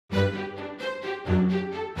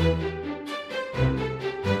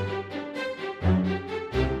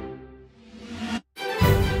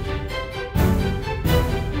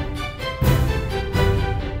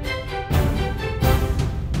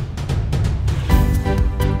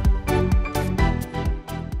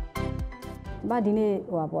dine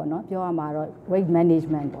weight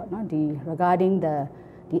management regarding the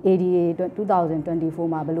ADA 2024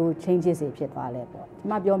 ma below changes if yet vale.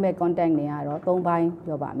 My contact near don't buy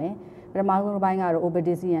your bame. But buying our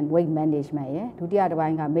obesity and weight management, to the other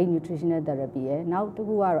buying our main nutritional therapy. Now to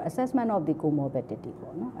who are assessment of the comorbidity.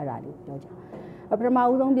 A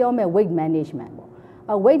promotion beyond weight management.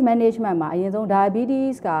 Weight management, my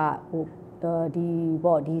diabetes, the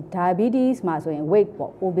diabetes, weight,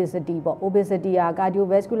 obesity,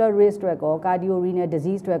 cardiovascular risk record, cardio-renal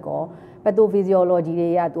disease record,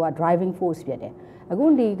 pathophysiology, to a driving force.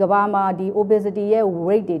 Agundi Gabama, the obesity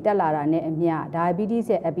weight data lara diabetes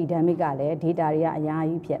epidemic data ya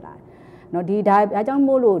piela. No the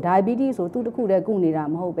diabetes or to the kuda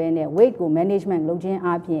guniram hope and weight go management login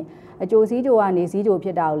api a josido and a sido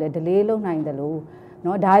piedale delay low nine the low.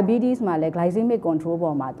 No diabetes male glycemic control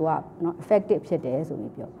bomb not effective piede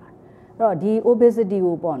so the obesity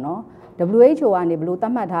upono WHO and the blue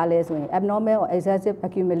tamatales abnormal or excessive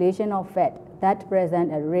accumulation of fat that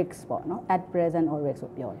present at risk at present or risk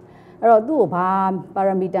of pure. Do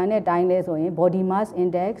parameter time body mass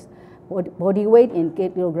index, body weight in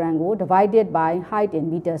kilogram divided by height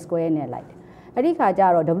in meter square light. Adika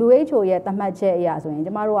jaro WHO yet tamache ya so in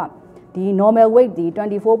the normal weight the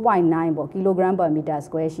 24.9 kilogram per meter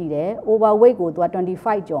square sheet overweight go to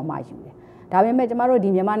 25 jaw my Dame Jamaro di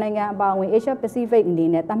Yamananga about Asia Pacific in the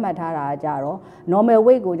Netamatara Jaro, normal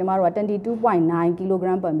weight go Jamaro 22.9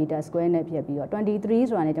 kilogram per meter square nepia 23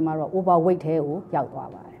 so and Jamaro overweight hair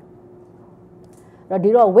Yawava.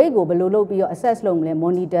 Rodiro weight go below low be assess lomle,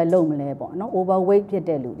 monitor lomle, no overweight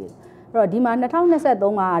pieteludi. Rodima Natana said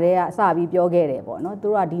Doma area Sabi Biogere, no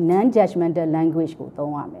throughout the non judgmental language go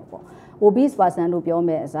Doma. Obese person who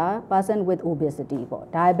mesa, person with obesity,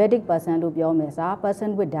 diabetic person who mesa,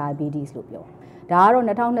 person with diabetes lupio. Daro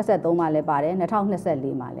Natana said Doma lepare, Natana said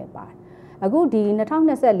Lima lepare. A good D,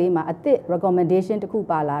 Natana said Lima, a thick recommendation to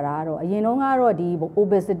Kupalara, or Yenonga di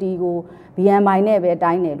obesity go, BMI never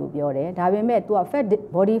dine lupio, Davi met to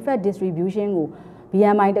affect body fat distribution go.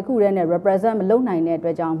 BMI the Kuren represent low nine net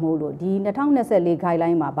Rajam Molo, D. Natana said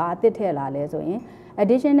guideline ma ba the tela leso.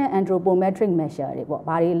 Additional anthropometric measure,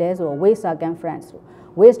 body less or waist circumference,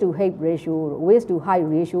 waist to height ratio, waist to height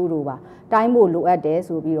ratio, time will look at this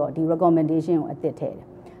will be the recommendation at the tail.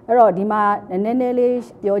 Dima and then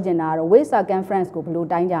your general waist circumference go below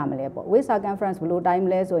time jamle, waist circumference below time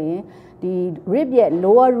less or the rib yet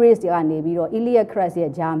lower waist or iliac crest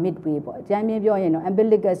jam midway, jamming your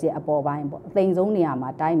umbilicus above things only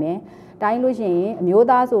ama time. Time lotion,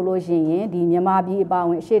 Myoda solution, the Yamabi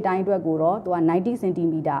about she time to a guru to a 90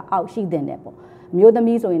 centimeter out she then nepo. Myoda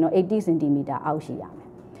miso 80 centimeter out she yam.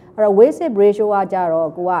 Or a waist ratio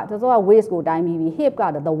ajaro go out, so a waist go time hip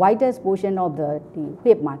got the widest portion of the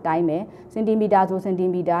hip ma time, centimeter to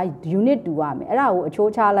centimeter unit to arm. Era a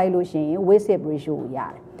chocha like lotion, waist ratio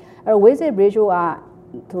yard. A waist ratio are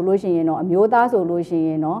solution, a Myoda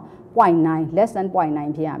solution, 0.9, less than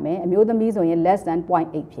 0.9 pm, a Myoda miso less than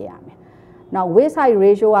 0.8 pm. Now, waist height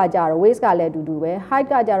ratio are jar, waist color to do height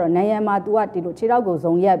jar, Nayama to what the Chirago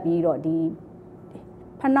zone yet be or the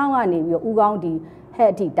Panawani, your Ugandi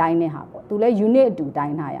head dine habo, to let unit to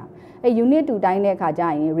dine higher. A unit to dine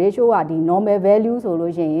kajain ratio are the normal value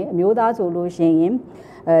solution, Myoda solution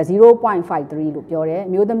 0.53 loop your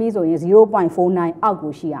Myoda is 0.49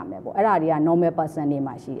 Augushiamebo, Aradia normal person name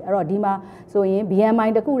mashi, Arodima, so in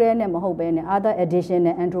BMI the Kuren and Mahoben, other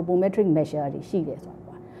additional anthropometric measure, she is.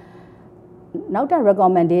 Now the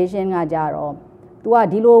recommendation ajaro to a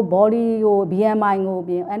dilo body or BMI or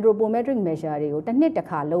anthropometric measure, you need the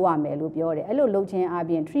car lower melup your hello low chain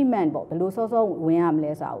abian treatment, but below so when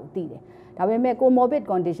less out. That we make comorbid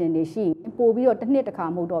condition is she, Pobi or the net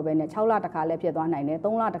car motor when a Chaula car left yet 1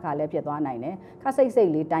 don't let the car left yet 1 Casay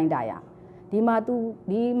say time dia. Dima to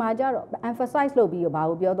the major emphasize lobby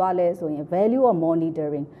about Biodales so in value of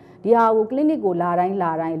monitoring. The clinical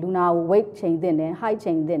larine, luna weight chain then, high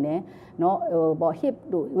chain then, no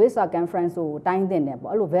hip to waist circumference so time then,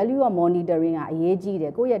 value of monitoring a AG,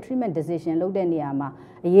 the go treatment decision, look then yama,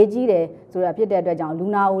 a AG, so appear that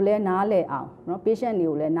luna ole nale out, no patient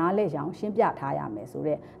you le nale young, shimpia tayame, so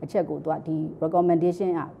a check go to the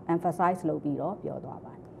recommendation emphasize lobby of your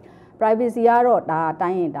privacy are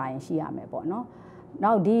dying, she no.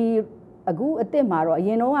 Now the a good attemaro,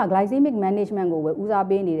 glycemic management go with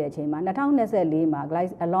Uzabe needed chamber, Natown lima,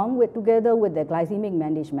 along with together with the glycemic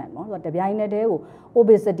management, what the behind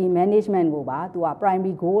obesity management go back to our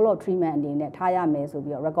primary goal of treatment in the tire mess will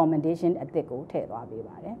be a recommendation at the go.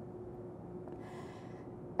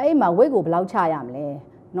 Ay, my wiggle blow chayamle.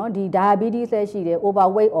 နော်ဒီ diabetes လည်းရှိတယ်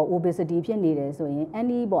overweight or obesity ဖြစ်နေတယ်ဆိုရင်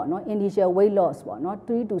any ပေါ့နော် initial weight loss ပေါ့နော်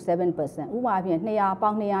3 to 7% ဥပမာဖြင့်200ပေါ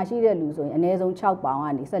င်200ရှိတဲ့လူဆိုရင်အနည်းဆုံး6ပေါင်က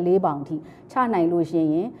နေ14ပေါင်အထိချနိုင်လို့ရှိ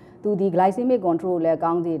ရင်သူဒီ glycemic control လည်း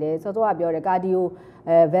ကောင်းစေတယ်စောစောကပြောတယ် cardio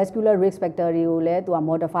vascular risk factor တွေကိုလည်းသူက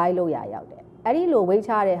modify လုပ်ရရောက်တယ်အဲ့ဒီလို weight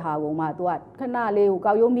ချတဲ့ဟာကိုမှသူကခဏလေးကို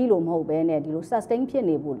ကောက်ရုံးမီလို့မဟုတ်ဘဲနဲ့ဒီလို sustain ဖြစ်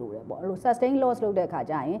နေဖို့လိုတယ်ပေါ့အဲ့လို sustain loss လုပ်တဲ့အခါ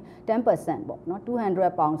ကျရင် 10% ပေါ့နော်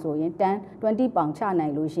200ပေါင်ဆိုရင်20ပေါင်ချနို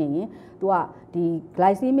င်လို့ရှိရင်သူကဒီ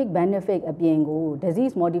glycemic benefit အပြင်ကို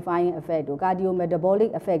disease modifying effect တို့ cardio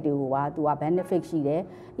metabolic effect တွေကိုပါသူက benefit ရှိတယ်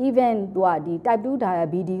even သူကဒီ type 2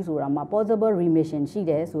 diabetes ဆိုတာမှာ possible remission ရှိ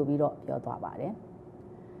တယ်ဆိုပြီးတော့ပြောသွားပါတယ်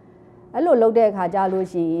အဲ့လိုလုပ်တဲ့အခါကြလို့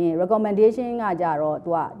ရှိရင် recommendation ကကြတော့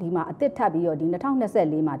သူကဒီမှာအသစ်ထပ်ပြီးတော့ဒီ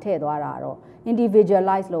2024မှာထည့်သွားတာတော့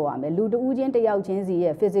individualize လုပ်ရမယ်လူတဦးချင်းတစ်ယောက်ချင်းစီ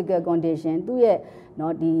ရဲ့ physical condition သူ့ရဲ့เนา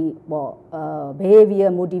ะဒီပေါ့behavior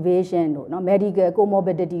motivation တို့เนาะ medical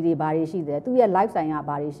comorbidity တွေဘာတွေရှိတယ်သူ့ရဲ့ life style က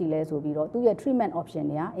ဘာတွေရှိလဲဆိုပြီးတော့သူ့ရဲ့ treatment option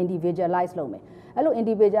တွေက individualize လုပ်မယ်အဲ့လို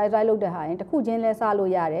individualize လုပ်တဲ့ဟာရင်တစ်ခုချင်းလဲစ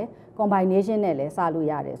လို့ရတယ် combination နဲ့လဲစလို့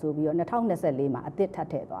ရတယ်ဆိုပြီးတော့2024မှာအသစ်ထပ်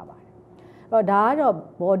ထည့်သွားပါတယ်တော့ဒါကတော့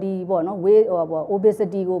body ပေါ့နော် weight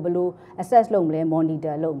obesity ကိုဘယ်လို assess လုပ်မလဲ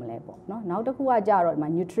monitor လုပ်မလဲပေါ့နော်နောက်တစ်ခုကကြတော့ဒီမှာ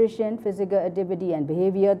nutrition physical activity and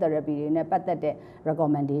behavior therapy တွေနဲ့ပတ်သက်တဲ့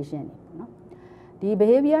recommendation တွေပေါ့နော်ဒီ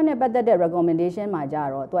behavior နဲ့ပတ်သက်တဲ့ recommendation မှာကြ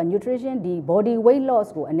တော့သူက nutrition ဒီ body weight loss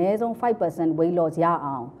ကိုအနည်းဆုံး 5% weight loss ရ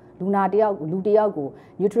အောင်လူတယောက်ကို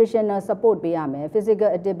nutritional support ပေးရမယ် physical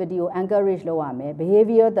activity ကို encourage လုပ်ရမယ်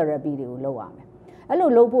behavior therapy တွေကိုလုပ်ရမယ်အဲ့လို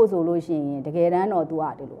လုပ်ဖို့ဆိုလို့ရှိရင်တကယ်တမ်းတော့သူက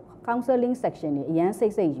ဒီလိုcounseling section တွေအရန်စိ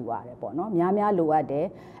တ်ယူရတယ်ပေါ့နော်များလိုအပ်တယ်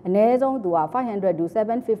အနည်းဆုံးသူက500 to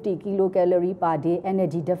 750 kilocalorie per day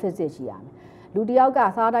energy deficit ရှိရမယ်လူတယောက်က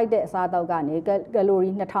စားတိုက်တဲ့အစားအသောက်ကနေကယ်လိုရီ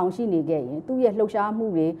2000ရှိနေခဲ့ရင်သူ့ရဲ့လှုပ်ရှားမှု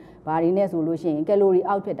တွေဘာတွေနဲ့ဆိုလို့ရှိရင်ကယ်လိုရီ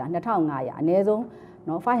အောက်ဖြစ်တာ2500အနည်းဆုံး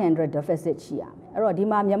နော်500 deficit ရှိရမယ်အဲ့တော့ဒီ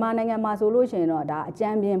မှာမြန်မာနိုင်ငံမှာဆိုလို့ရှိရင်တော့ဒါအကြ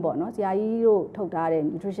မ်းပြင်းပေါ့နော်ဆရာကြီးတို့ထုတ်ထားတဲ့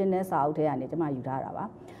nutritional စာအုပ်ထဲကနေကျွန်မယူထားတာပါ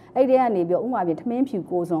အဲ့ဒီကနေပြီးဥပမာပြထမင်းဖြူ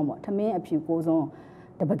ကိုစွန်းပေါ့ထမင်းအဖြူကိုစွန်း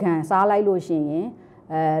တပကံစားလိုက်လို့ရှိရင်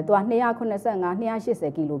သူက285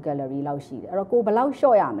 280 kilocalorie လောက်ရှိတယ်အဲ့တော့ကိုဘယ်လောက်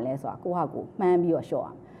လျှော့ရမလဲဆိုတာကိုဟာကိုမှန်းပြီးတော့လျှော့ရ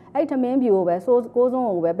မယ်အဲ့ထမင်းဖြူကိုပဲကိုစွန်း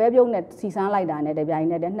ကိုပဲပဲပြုတ်နဲ့စီစမ်းလိုက်တာနဲ့တပြိုင်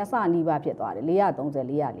နက်တည်း2ဆနီးပါးဖြစ်သွားတယ်430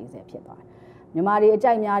 440ဖြစ်သွားတယ်မြန်မာတွေအ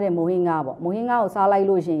ကြိုက်များတဲ့မိုဟင်းကားပေါ့မိုဟင်းကားကိုစားလိုက်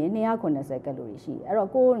လို့ရှိရင်290 calorie ရှိတယ်အဲ့တော့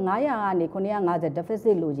ကို900ကနေ950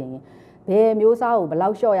 deficit လို့ရှိရင်ဘယ်မျိုးစားကိုဘယ်လော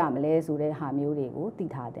က်လျှော့ရမလဲဆိုတဲ့ဟာမျိုးတွေကိုသိ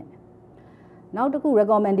ထားတယ်နောက်တစ်ခု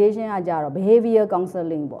recommendation ကကြတော့ behavior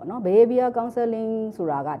counseling ပေါ့နော် behavior counseling ဆို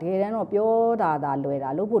တာကတကယ်တမ်းတော့ပြောတာလွယ်တာ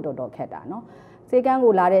လုပ်ဖို့တော်တော်ခက်တာနော်စေကန်း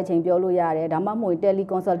ကိုလာတဲ့အချိန်ပြောလို့ရတယ်ဒါမှမဟုတ် tele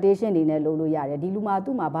consultation တွေနဲ့လုပ်လို့ရတယ်ဒီလူမှာ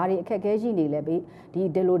သူ့မှာဘာတွေအခက်အခဲရှိနေလဲဒီ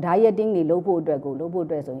လို dieting တွေလုပ်ဖို့အတွက်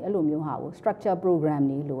ဆိုရင်အဲ့လိုမျိုးဟာကို structure program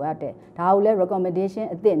တွေလိုအပ်တယ်ဒါကိုလည်း recommendation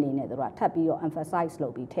အသစ်အနေနဲ့သူတို့ကထပ်ပြီးတော့ emphasize လု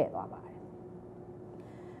ပ်ပြီးထည့်သွားပါတယ်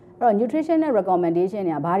အဲ့တော့ nutrition နဲ့ recommendation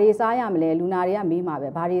တွေကဘာတွေစားရမလဲလူနာတွေကမေးမှာပဲ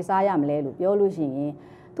ဘာတွေစားရမလဲလို့ပြောလို့ရှိရင်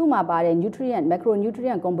သူ့မှာပါတဲ့ nutrient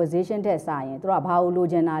macronutrient composition ထက်စာရင်သူကဘာလို့လို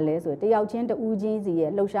ချင်တာလဲဆိုတယောက်ချင်းတဦးချင်းစီ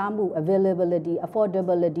ရဲ့လှုပ်ရှားမှု availability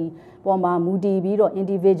affordability ပေါ်မှာမူတည်ပြီးတော့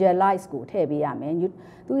individualize ကိုထည့်ပေးရမယ်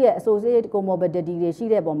သူ့ရဲ့ associated comorbidity တွေရှိ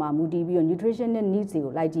တဲ့ပေါ်မှာမူတည်ပြီးတော့ nutritional needs တွေ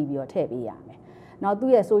ကိုလိုက်ကြည့်ပြီးတော့ထည့်ပေးရမယ်နောက်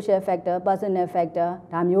သူ့ရဲ့ social factor personal factor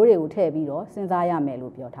ဒါမျိုးတွေကိုထည့်ပြီးတော့စဉ်းစားရမယ်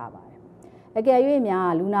လို့ပြောထားပါတယ်အကယ်၍များ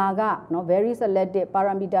လူနာကနော် very selective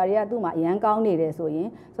parameter တွေကသူ့မှာအရန်ကောင်းနေတယ်ဆိုရင်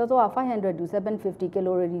စောစောက500 to 750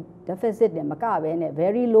 calorie deficit နဲ့မကဘဲနဲ့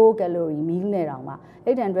very low calorie meal နဲ့တောင်မှ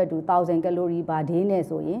800 to 1000 calorie per day နဲ့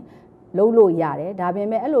ဆိုရင်လုံးလို့ရတယ်ဒါပေ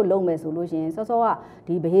မဲ့အဲ့လိုလုံးမယ်ဆိုလို့ရှိရင်စောစောက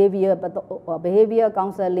ဒီ behavior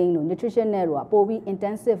counseling လို့ nutrition နဲ့တော့ပို့ပြီး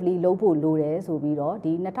intensively လုပ်ဖို့လိုတယ်ဆိုပြီးတော့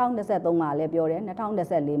ဒီ2023မှာလည်းပြောတယ်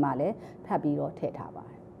2024မှာလည်းထပ်ပြီးတော့ထည့်ထားပါ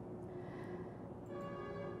တယ်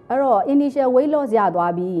အဲ့တော့ initial weight loss ရ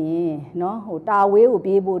သွားပြီးရင်เนาะဟိုတာဝေးကို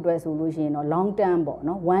ပြေးဖို့အတွက်ဆိုလို့ရှိရင်တော့ long term ပေါ့เ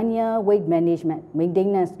นาะ1 year weight management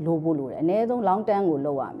maintenance လုပ်ဖို့လိုတယ်အနည်းဆုံး long term ကို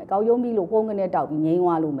လုပ်ရမယ်ကောက်ရုံးပြီးလို့ဖုန်းကနေတောက်ပြီးငိမ့်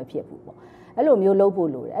သွားလို့မဖြစ်ဘူးပေါ့အဲ့လိုမျိုးလုပ်ဖို့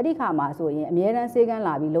လိုတယ်အဲ့ဒီခါမှာဆိုရင်အများတန်းစေကန်း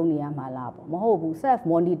လာပြီးလုပ်နေရမှာလားပေါ့မဟုတ်ဘူး self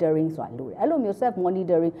monitoring ဆိုတာလိုတယ်အဲ့လိုမျိုး self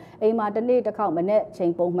monitoring အိမ်မှာတစ်နေ့တစ်ခေါက်မနေ့ချိ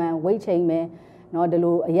န်ပုံမှန် weight ချိန်မယ်နော်ဒီ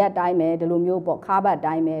လိုအရက်တိုင်းမယ်ဒီလိုမျိုးပေါ့ခါးဘတ်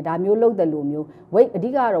တိုင်းမယ်ဒါမျိုးလုပ်တယ်လို့မျိုး weight အဓိ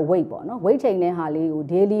ကတော့ weight ပေါ့နော် weight ချိန်တဲ့ဟာလေးကို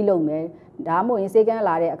daily လုပ်မယ်ဒါမှမဟုတ်ရင်စေကန်း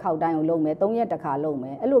လာတဲ့အခောက်တိုင်းကိုလုပ်မယ်3ရက်တစ်ခါလုပ်မ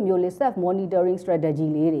ယ်အဲ့လိုမျိုးလေး self monitoring strategy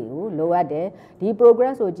လေးတွေကိုလိုအပ်တယ်ဒီ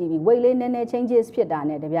progress ကိုကြည့်ပြီး weight လေးနည်းနည်း changes ဖြစ်တာ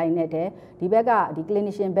နဲ့တပြိုင်နက်တည်းဒီဘက်ကဒီ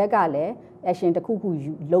clinician ဘက်ကလည်း action တစ်ခု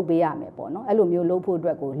လုပ်ပေးရမယ်ပေါ့နော်အဲ့လိုမျိုးလုပ်ဖို့အတွ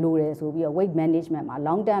က်ကိုလိုတယ်ဆိုပြီးတော့ weight management မှာ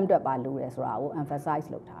long term အတွက်ပါလိုတယ်ဆိုတာကို emphasize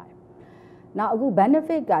လုပ်ထားတယ် နောက်အခု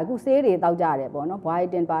benefit ကအခုဆေးတွေတောက်ကြတယ်ပေါ့နော်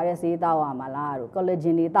biotin ပါတဲ့ဆေးတောက်ရမှာလားတို့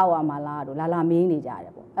collagen တွေတောက်ရမှာလားတို့လာမေးနေကြတ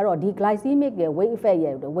ယ်ပေါ့အဲ့တော့ဒီ glycemic ရဲ့ weight effect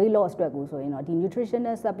ရဲ့ weight loss အတွက်ကိုဆိုရင်တော့ဒီ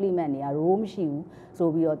nutritional supplement တွေက role မရှိဘူးဆို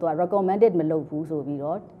ပြီးတော့သူက recommended မလုပ်ဘူးဆိုပြီး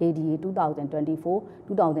တော့ ADA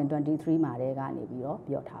 2024-2023 မှာတည်းကနေပြီးတော့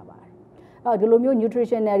ပြောထားပါတယ်အဲ့တော့ဒီလိုမျိုး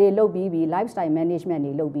nutritional တွေလုပ်ပြီးပြီ lifestyle management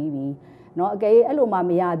တွေလုပ်ပြီးပြီเนาะအကယ်၍အဲ့လိုမှ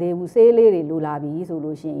မရသေးဘူးဆေးလေးတွေလိုလာပြီဆို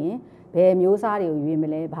လို့ရှိရင်ဘယ်မျိုးစားတွေကိုရွေးမ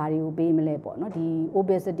လဲဘာတွေကိုပေးမလဲပေါ့နော်ဒီ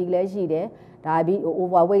obesity လည်းရှိတယ် diabetes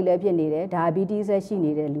overweight လည်းဖြစ်နေတယ် diabetes လည်းရှိ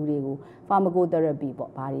နေတဲ့လူတွေကို pharmacotherapy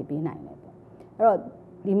ပေါ့ဘာတွေပေးနိုင်လဲပေါ့အဲ့တော့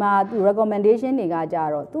ဒီမှာသူ recommendation တွေကကြ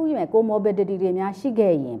တော့သူ့ရဲ့ comorbidity တွေများရှိ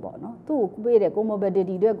ခဲ့ရင်ပေါ့နော်သူ့ကိုပေးတဲ့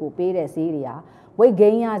comorbidity တွေကိုပေးတဲ့ဆေးတွေက weight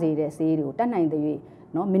gain ရစေတဲ့ဆေးတွေကိုတတ်နိုင်တဲ့၍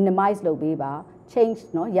နော် minimize လုပ်ပေးပါ change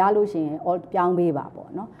နော်ရလို့ရှိရင် all ပြောင်းပေးပါပေါ့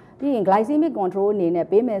နော်ပြီးရင် glycemic control အနေနဲ့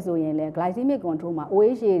ပေးမယ်ဆိုရင်လည်း glycemic control မှာ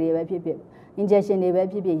OHA တွေပဲဖြစ်ဖြစ် injection တွေပဲ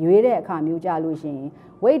ဖြစ်ဖြစ်ရွေးတဲ့အခါမျိုးကြလို့ရှိရင်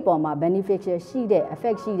weight ပေါ်မှာ beneficial ရှိတဲ့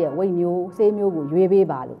effect ရှိတဲ့ weight မျိုးဆေးမျိုးကိုရွေးပေး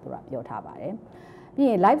ပါလို့သူကပြောထားပါတယ်ပြီး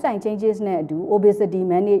ရင် lifestyle changes နဲ့အတူ obesity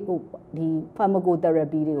manage ဒီ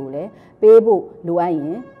pharmacotherapy တွေကိုလည်းပေးဖို့လိုအပ်ရ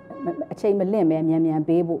င်အချိန်မလင့်ပဲမြန်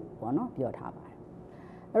ပေးဖို့ပေါ့နော်ပြောထားပါတယ်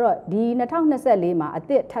အဲ့တော့ဒီ2024မှာအ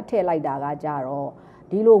သစ်ထပ်ထည့်လိုက်တာကကြတော့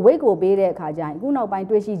ဒီလို weight ကိုပေးတဲ့အခါကျရင်အခုနောက်ပိုင်း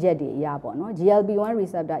တွေ့ရှိချက်တွေအရပေါ့နော် GLP-1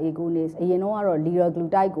 receptor agonist အရင်တော့ကတော့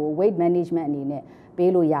liraglutide ကို weight management အနေနဲ့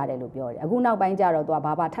ပေးလို့ရတယ်လို့ပြောတယ်အခုနောက်ပိုင်းကျတော့သူက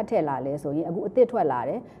ဘာထပ်ထည့်လာလဲဆိုရင်အခုအသစ်ထွက်လာ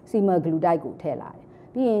တယ် semaglutide ကိုထည့်လာတယ်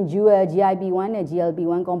ပြီးရင် dual GIP-1 နဲ့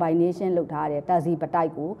GLP-1 combination လုပ်ထားတဲ့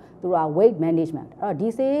tazipatide ကိုသူတို့က weight management အဲ့တော့ဒီ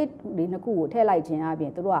ဆေးတွေနှစ်ခုကိုထည့်လိုက်ခြင်းအပြ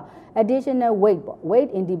င်သူတို့က additional weight ပေါ့ weight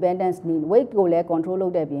independence need weight ကိုလည်း control လု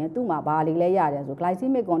ပ်တဲ့ပြင်သူ့မှာဘာလေးလဲရတယ်ဆို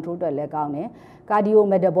glycemic control အတွက်လည်းကောင်းတယ် cardio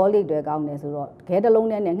metabolic တွေကောင်းတယ်ဆိုတော့ခဲတစ်လုံး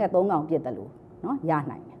နဲ့ငှက်3កောင်ပြစ်တယ်လို့เนาะရ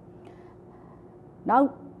နိုင်တယ်နောက်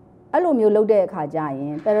အဲ့လိုမျိုးလုပ်တဲ့အခါကျရ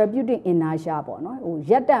င် therapeutic inertia ပေါ့နော်ဟို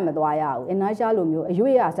ရက်တက်မသွားရဘူး inertia လိုမျိုးအ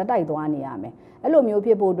ရွေ့ရဇက်တိုက်သွားနေရမယ်အဲ့လိုမျိုးဖြ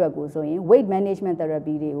စ်ဖို့အတွက်ကိုဆိုရင် weight management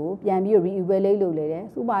therapy တွေကိုပြန်ပြီး re-evaluate လုပ်လေတယ်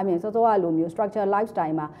စူပါအပြင်စောစောကလိုမျိုး structure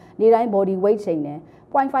lifestyle မှာနေတိုင်း body weight ချိန်တယ်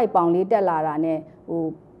 0.5 ပေါင်လေးတက်လာတာနဲ့ဟို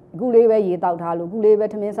အခုလေးပဲရေတောက်ထားလို့အခုလေးပဲ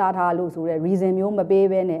ထမင်းစားထားလို့ဆိုတဲ့ reason မျိုးမပေး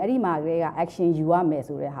ဘဲနဲ့အဲ့ဒီမှာကလေးက action ယူရမယ်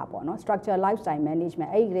ဆိုတဲ့ဟာပေါ့နော် structure lifestyle management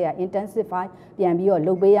အဲ့ဒီကလေးက intensify ပြန်ပြီးတော့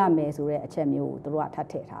လုပ်ပေးရမယ်ဆိုတဲ့အချက်မျိုးကိုသူတို့ကထပ်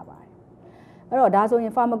ထည့်ထားပါတယ်အဲ့တော့ဒါဆိုရ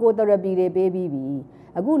င် pharmacotherapy တွေပေးပြီးပြီ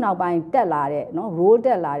အခုနောက်ပိုင်းတက်လာတဲ့เนาะ role တ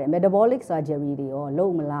က်လာတဲ့ metabolic surgery တွေရောလု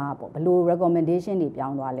ပ်မလားပေါ့ဘယ်လို recommendation တွေပြော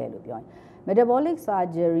င်းသွားလဲလို့ပြောရင် metabolic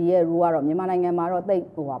surgery ရဲ့ role ကတော့မြန်မာနိုင်ငံမှာတော့တိတ်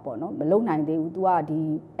ဟိုပါပေါ့နော်မလုပ်နိုင်သေးဘူး။ तू ကဒီ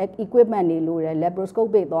equipment တွေလိုတယ်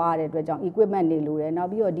laparoscopic သွားရတဲ့အတွက်ကြောင့် equipment တွေလိုတယ်နောက်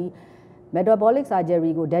ပြီးတော့ဒီ metabolic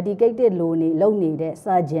surgery ကို dedicated လုပ်နေတဲ့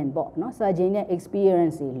surgeon ပေါ့နော် surgeon ရဲ့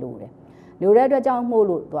experience တွေလိုတယ်။လိုတဲ့အတွက်ကြောင့်မို့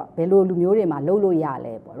လို့ तू ကဘယ်လိုလူမျိုးတွေမှာလုပ်လို့ရ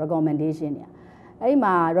လဲပေါ့ recommendation တွေအဲ့ဒီ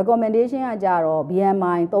မှာ recommendation ကကြတော့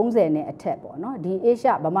BMI 30နဲ့အထက်ပေါ့နော်ဒီ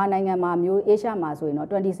Asia ဗမာနိုင်ငံမှာမျိုး Asia မှာဆိုရင်တော့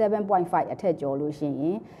 27.5 အထက်ကျော်လို့ရှိရ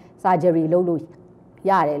င် surgery လုပ်လို့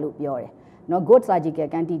ရတယ်လို့ပြောတယ်နော် good surgical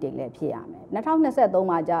candidate လည်းဖြစ်ရမယ်2023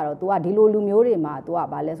မှာကြတော့ तू ကဒီလိုလူမျိုးတွေမှာ तू က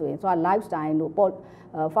ဘာလဲဆိုရင် तू က lifestyle တို့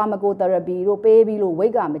pharmacotherapy တို့ပေးပြီးလို့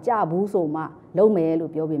weight ကမကျဘူးဆိုမှလုပ်မယ်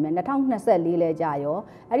လို့ပြောပေမဲ့2024လဲကြာရော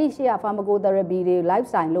အဲ့ဒီရှေ့က pharmacotherapy တွေ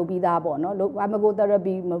lifestyle လုပ်ပြီးသားပေါ့နော်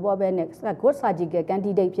pharmacotherapy မပေါ်ဘဲနဲ့ good surgical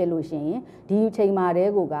candidate ဖြစ်လို့ရှိရင်ဒီအချိန်မှာတ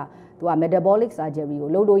ည်းကိုက तू က metabolic surgery ကို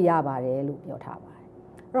လုပ်လို့ရပါတယ်လို့ပြောထားပါတယ်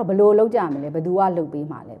အဲ့တော့ဘယ်လိုလုပ်ကြမလဲဘယ်သူကလုပ်ပေး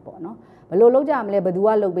မှာလဲပေါ့နော်ဘယ်လိုလုပ်ကြမလဲဘယ်သူက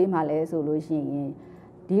လုပ်ပေးမှာလဲဆိုလို့ရှိရင်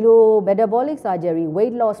ဒီလို metabolic surgery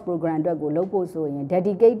weight loss program အတွက်ကိုလုပ်ဖို့ဆိုရင်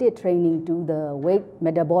dedicated training to the weight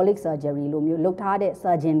metabolic surgery လို့မျိုးလုပ်ထားတဲ့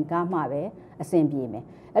surgeon ကမှပဲအဆင်ပြေမယ်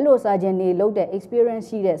အဲ့လို surgeon တွေလုပ်တဲ့ experience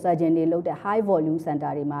ရှိတဲ့ surgeon တွေလုပ်တဲ့ high volume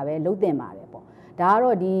center တွေမှာပဲလုပ်သင့်ပါတယ်ပေါ့ဒါက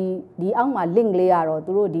တော့ဒီအောက်မှာ link လေးကတော့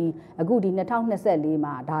သူတို့ဒီအခုဒီ2024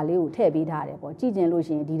မှာဒါလေးကိုထည့်ပေးထားတယ်ပေါ့ကြည့်ကျင်လို့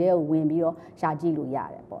ရှိရင်ဒီထဲကိုဝင်ပြီးတော့ရှာကြည့်လို့ရ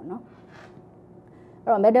တယ်ပေါ့နော်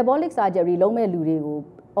အဲ့တော့ metabolic surgery လုပ်မဲ့လူတွေကို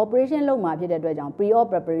operation လုပ်မှာဖြစ်တဲ့အတွက်ကြောင့် pre-op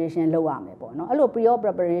preparation လုပ်ရမယ်ပေါ့နော်အဲ့လို pre-op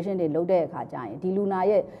preparation တွေလုပ်တဲ့အခါကျရင်ဒီလူနာ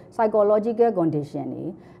ရဲ့ psychological condition တွေ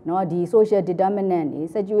เนาะဒီ social determinant တွေ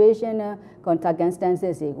situational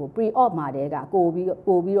circumstances တွေကို pre-op မှာတည်းကပို့ပြီး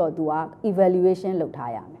တော့သူက evaluation လုပ်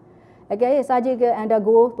ထားရမယ်အကယ်၍ surgical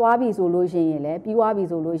undergo သွားပြီဆိုလို့ရှိရင်လည်းပြီးသွားပြီ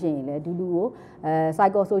ဆိုလို့ရှိရင်လည်းဒီလူကို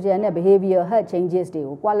psychosocial နဲ့ behavior health changes တွေ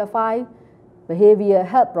ကို qualify behavior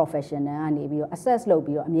health professional ကနေပြီးတော့ assess လုပ်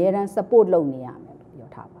ပြီးတော့အမြဲတမ်း support လုပ်နေရမယ်လို့ပြော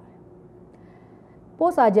ထားပါတယ်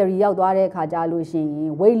post surgery ရောက်သွားတဲ့အခါကျလို့ရှိရ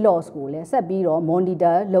င် weight loss ကိုလည်းဆက်ပြီးတော့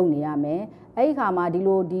monitor လုပ်နေရမယ် အဲ့ဒီခါမှာဒီ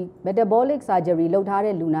လိုဒီ metabolic surgery လုပ်ထား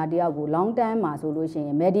တဲ့လူနာတယောက်ကို long term မှာဆိုလို့ရှိရ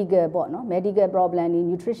င် medical ပေါ့နော် medical problem တွေ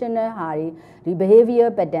nutritional ဟာတွေဒီ behavior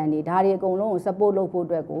pattern တွေဒါတွေအကုန်လုံးကို support လုပ်ဖို့အ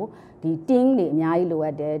တွက်ကိုဒီ team တွေအများကြီးလိုအ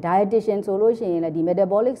ပ်တယ် dietitian ဆိုလို့ရှိရင်လည်းဒီ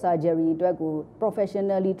metabolic surgery အတွက်ကို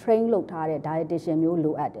professionally train လုပ်ထားတဲ့ dietitian မျိုး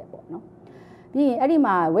လိုအပ်တယ်ပေါ့နော်ပြီးရင်အဲ့ဒီ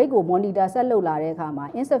မှာ weight ကို monitor ဆက်လုပ်လာတဲ့အခါမှာ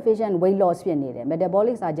insufficient weight loss ဖြစ်နေတယ်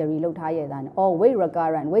metabolic surgery လုပ်ထားရဲ့သားနဲ့ or weight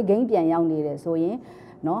recurrent weight gain ပြန်ရောက်နေတယ်ဆိုရင်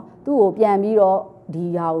နော်သူ့ကိုပြန်ပြီးတော့ဒီ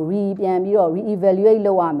ဟာကိုပြန်ပြီးတော့ re-evaluate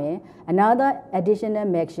လုပ်ရမယ် another additional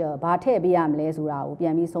measure ဘာထည့်ပေးရမလဲဆိုတာကိုပြ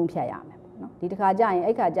န်ပြီးဆုံးဖြတ်ရမယ်ပေါ့နော်ဒီတစ်ခါကျရင်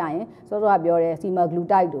အဲ့ခါကျရင်စောစောကပြောတဲ့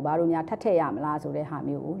semaglutide တို့ဘာလို့များထပ်ထည့်ရမလားဆိုတဲ့ဟာ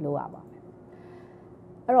မျိုးကိုလုပ်ရပါမယ်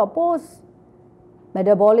အဲ့တော့ post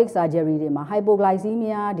metabolic surgery တွေမှာ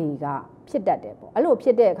hypoglycemia တွေကဖြစ်တတ်တယ်ပေါ့အဲ့လိုဖြ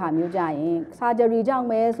စ်တဲ့အခါမျိုးကြရင် surgery ကြောင့်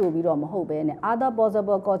ပဲဆိုပြီးတော့မဟုတ်ဘဲနဲ့ other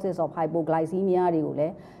possible causes of hypoglycemia တွေကိုလ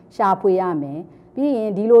ည်းရှာဖွေရမယ်ပြီးရ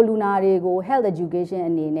င်ဒီလိုလူနာတွေကို health education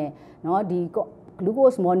အနေနဲ့เนาะဒီ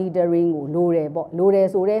glucose monitoring ကိုလိုတယ်ပေါ့လိုတယ်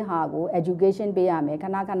ဆိုတဲ့ဟာကို education ပေးရမယ်ခ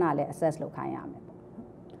ဏခဏလည်း assess လုပ်ခိုင်းရမယ်ပေါ့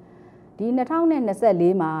ဒီ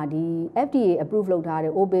2024မှာဒီ FDA approve လုပ်ထား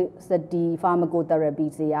တဲ့ obesity pharmacotherapy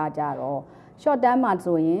တွေအားကြတော့ short term မှာ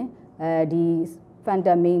ဆိုရင်ဒီ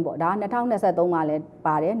phentermine ပေါ့ဒါ2023မှာလည်း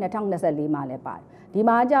ပါတယ်2024မှာလည်းပါတယ်ဒီ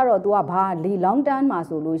မှာကြတော့ तू ကဘာ long term မှာ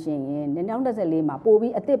ဆိုလို့ရှိရင်2024မှာပို့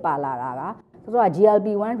ပြီးအသစ်ပါလာတာကဆိုတော့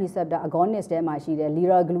GLP-1 receptor agonist ထဲမှာရှိတဲ့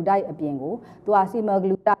liraglutide အပြင်ကိုသူက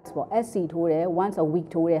semaglutide ပေါ့ SC ထိုးတယ် once a week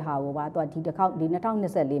ထိုးတဲ့ဟာကိုပါသူကဒီ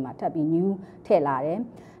2024မှာထပ်ပြီး new ထည့်လာတယ်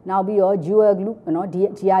နောက်ပြီးတော့ dual glu နော်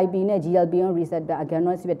GIP နဲ့ GLP-1 receptor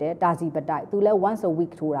agonist ဖြစ်တဲ့ tirzepatide သူလည်း once a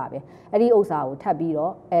week ထိုးတာပဲအဲ့ဒီဥစ္စာကိုထပ်ပြီး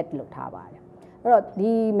တော့ add လုပ်ထားပါတယ်အဲ့တော့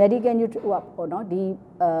ဒီ medical nutrition เนาะဒီ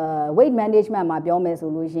weight management မှာပြောမယ်ဆို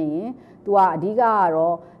လို့ရှိရင်သူကအဓိကက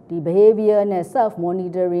တော့ဒီ behavior နဲ့ self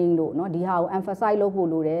monitoring လို့เนาะဒီဟာကို emphasize လုပ်ဖို့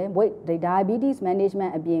လိုတယ် weight diabetes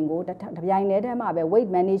management အပြင်ကိုတပြိုင်တည်းမှာပဲ weight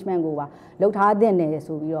management ကိုပါလုပ်ထားသင့်တယ်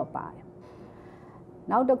ဆိုပြီးတော့ပါတယ်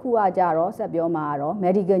နောက်တစ်ခုကကြတော့ဆက်ပြောမှာကတော့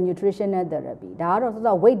medical nutritional therapy ဒါကတော့ဆို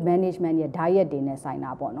တော့ weight management ရဲ့ diet တွေနဲ့ဆိုင်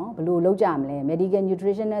တာပေါ့เนาะဘယ်လိုလုပ်ကြမလဲ medical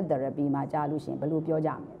nutritional therapy မှာကြားလို့ရှိရင်ဘယ်လိုပြော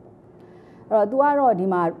ကြမလဲအဲ့တော့ तू ကတော့ဒီ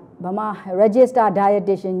မှာဘာမှ register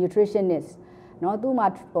dietitian nutritionist เนาะ तू မှာ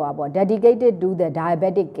ဟိုပါပေါ့ dedicated to the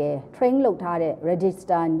diabetic care train လုပ်ထားတဲ့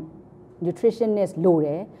register nutritionist လို့တ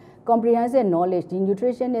ယ် comprehensive knowledge ဒီ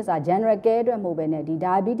nutritionist က general care အတွက်မဟုတ်ဘဲနဲ့ဒီ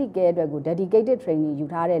diabetic care အတွက်ကို dedicated training ယူ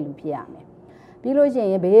ထားတဲ့လူဖြစ်ရမယ်ပြီးလို့ရှိ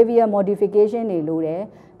ရင် behavior modification တွေလို့တယ်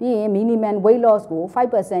ပြီးရင် minimum weight loss ကို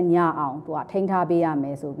 5% ညအောင်သူကထိန်းထားပေးရမ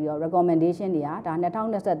ယ်ဆိုပြီးတော့ recommendation တွေကဒါ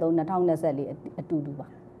2023 2024အတူတူပါ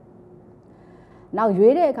နောက်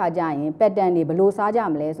ရွေးတဲ့အခါကျရင် pattern တွေဘယ်လိုစားကြ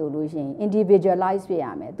မလဲဆိုလို့ရှိရင် individualize ဖြစ်ရ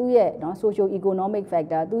မယ်သူရဲ့เนาะ socio economic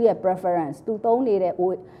factor သူရဲ့ preference သူသုံးနေတဲ့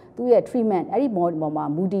သူရဲ့ treatment အဲ့ဒီပေါ်မှာ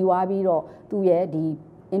မူတည်သွားပြီးတော့သူရဲ့ဒီ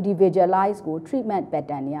individualize ကို treatment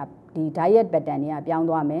pattern တွေကဒီ diet pattern တွေကပြောင်း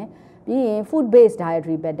သွားမယ်ပြီးရင် food based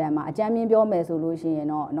dietary pattern မှာအကြမ်းမြင်ပြောမယ်ဆိုလို့ရှိရင်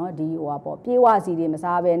တော့เนาะဒီဟိုပါပေါ့ပြေဝစီတွေမ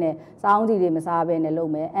စားဘဲနဲ့စောင်းစီတွေမစားဘဲနဲ့လု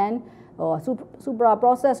ပ်မယ် and ဟို super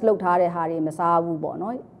process လုပ်ထားတဲ့ဟာတွေမစားဘူးပေါ့เนา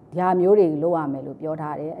ะဒါမျိုးတွေလုပ်ရမယ်လို့ပြော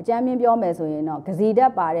ထားတယ်အကြမ်းမြင်ပြောမယ်ဆိုရင်တော့ဂစီဓာ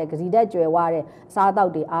တ်ပါတဲ့ဂစီဓာတ်ကျွယ်ဝတဲ့အစားအသော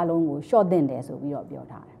က်တွေအားလုံးကို short သင့်တယ်ဆိုပြီးတော့ပြော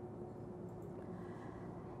ထားတယ်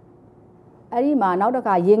အဲ့ဒီမှာနောက်တစ်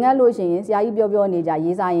ခါရေငတ်လို့ရှိရင်ဆရာကြီးပြောနေကြ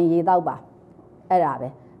ရေစာရင်ရေတောက်ပါအဲ့ဒါပဲ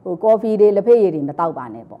ဟို coffee တွေလက်ဖက်ရည်တွေမတောက်ပါ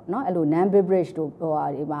နဲ့ပေါ့เนาะအဲ့လို non beverage တို့ဟိုဟာ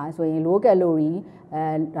ဒီမှာဆိုရင် low calorie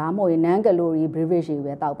ဒါမှမဟုတ် non calorie beverage တွေ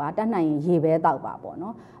ပဲတောက်ပါတတ်နိုင်ရင်ရေပဲတောက်ပါပေါ့เนา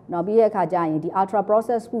ะနောက်ပြီးတဲ့အခါကျရင်ဒီ ultra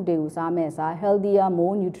processed food တွေကိုစားမဲ့စား healthier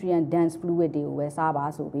more nutrient dense fluid တွေကိုပဲစားပါ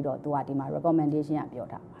ဆိုပြီးတော့သူကဒီမှာ recommendation ကပြော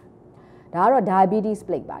ထားပါတယ်ဒါကတော့ diabetes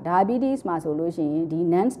plate ပါ diabetes မှာဆိုလို့ရှိရင်ဒီ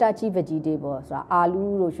non starchy vegetable ဆိုတာအာ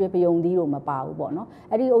လူးတို့ရွှေဖယုံသီးတို့မပါဘူးပေါ့เนาะ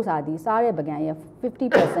အဲ့ဒီဥစ္စာဒီစားတဲ့ပကံရဲ့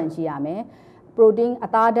 50% ရှိရမယ် protein အ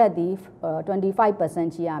သားဓာတ်ဒီ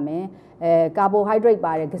25% ရှိရမယ်carbohydrate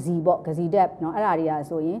ပါတယ်ဂစီပေါ့ဂစီဓာတ်เนาะအဲ့ဒါတွေက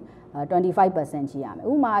ဆိုရင်25% ရှိရမယ်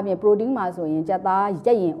ဥပမာအပြင် protein မှာဆိုရင်ကြက်သားကြ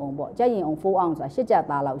က်ရင်အောင်ပေါ့ကြက်ရင်အောင်4 ounce ဆိုတာ8ကြက်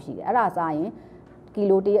သားလောက်ရှိတယ်အဲ့ဒါစားရင်ကီ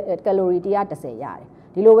လိုကယ်လိုရီ130ရတယ်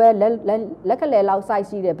ဒီလိုပဲလက်ကလေးလောက် size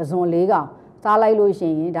ရှိတဲ့ပဇွန်၄ကောင်စားလိုက်လို့ရှိ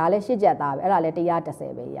ရင်ဒါလည်း8ကြက်သားပဲအဲ့ဒါလည်း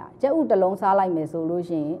130ပဲရကြက်ဥတစ်လုံးစားလိုက်မယ်ဆိုလို့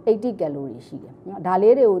ရှိရင်80ကယ်လိုရီရှိတယ်နော်ဒါ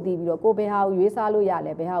လေးတွေကိုသိပြီးတော့ကိုဘယ်ဟာကိုရွေးစားလို့ရ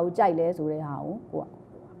လဲဘယ်ဟာကိုကြိုက်လဲဆိုတဲ့ဟာကိုကိုက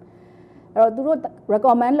အဲ့တော့သူတို့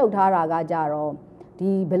recommend လုပ်ထားတာကကြတော့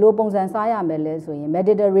ဒီဘယ်လိုပုံစံစားရမယ်လဲဆိုရင်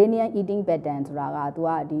Mediterranean eating pattern ဆိုတာကသူက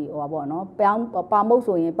ဒီဟိုပါပေါ့နော်ပါမုတ်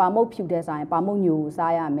ဆိုရင်ပါမုတ်ဖြူတဲ့စားရင်ပါမုတ်ညိုကို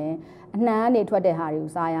စားရမယ်အနှမ်းကနေထွက်တဲ့ဟာတွေ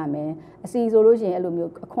ကိုစားရမယ်အစီဆိုလို့ရှိရင်အဲ့လို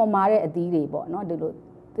မျိုးအခွန်မာတဲ့အသီးတွေပေါ့နော်ဒီလို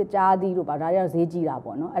ကြားသည်တို့ပါဒါတွေတော့ဈေးကြီးတာ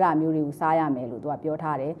ပေါ့နော်အဲ့ဒါမျိုးတွေကိုစားရမယ်လို့သူကပြော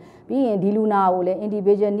ထားတယ်ပြီးရင်ဒီလူနာကိုလည်း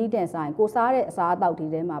individual need နဲ့ဆိုင်ကိုစားတဲ့အစားအသောက်တွေ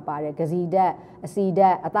ထဲမှာပါတယ်ဂစီဓာတ်အဆီဓာ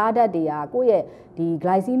တ်အသားဓာတ်တွေကကိုယ့်ရဲ့ဒီ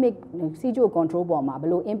glycemic စီးကျို control ပေါ်မှာဘယ်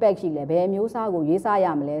လို impact ရှိလဲဘယ်မျိုးစားကိုရွေးစားရ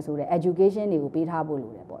မလဲဆိုတဲ့ education တွေကိုပေးထားဖို့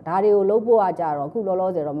လိုတယ်ပေါ့ဒါတွေကိုလုပ်ဖို့ကကြတော့အခုလောလော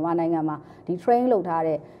ဆယ်တော့မြန်မာနိုင်ငံမှာဒီ train လုပ်ထား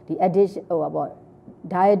တဲ့ဒီ addition ဟိုပေါ့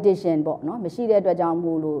dietitian ပေါ့နော်မရှိတဲ့အတွက်ကြောင့်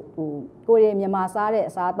မို့လို့ဟိုကိုယ်ရမြန်မာစားတဲ့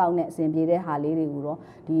အစားအသောက်နဲ့အဆင်ပြေတဲ့ဟာလေးတွေကိုတော့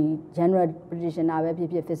ဒီ general practitioner ပဲဖြစ်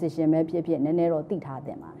ဖြစ် physician ပဲဖြစ်ဖြစ်နည်းနည်းတော့သိထားသ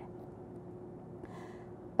င့်ပါတယ်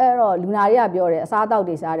အဲ့တော့လူနာတွေကပြောတယ်အစားအသောက်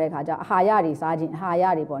တွေစားတဲ့အခါကျအာဟာရတွေစားခြင်းအာဟာရ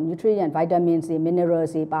တွေပေါ့ nutrient vitamins တွေ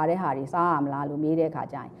minerals တွေပါတဲ့ဟာတွေစားရမလားလို့မေးတဲ့အခါ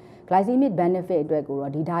ကျရင် glycemic benefit အတွက်ကို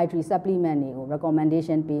တော့ဒီ dietary supplement တွေကို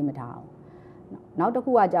recommendation ပေးမထားဘူးနောက်တစ်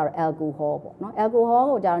ခုကကြတော့ alcohol ပေါ့နော် alcohol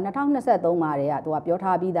ကိုကြတော့2023မှာတည်းကသူကပြော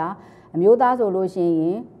ထားပြီးသားအမျိုးသားဆိုလို့ရှိရ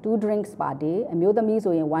င်2 drinks per day အမျိုးသမီး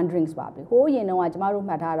ဆိုရင်1 drinks per day ဟိုးရင်တော့ကျမတို့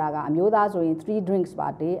မှတ်ထားတာကအမျိုးသားဆိုရင်3 drinks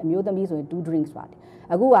per day အမျိုးသမီးဆိုရင်2 drinks per day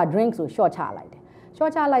အခုက drinks ကို short ချလိုက်တယ်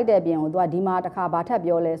short ချလိုက်တဲ့အပြင်ကိုသူကဒီမှာတစ်ခါဘာထပ်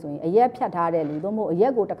ပြောလဲဆိုရင်အရက်ဖြတ်ထားတဲ့လူသို့မဟုတ်အရ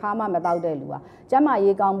က်ကိုတစ်ခါမှမတောက်တဲ့လူကကျန်းမာ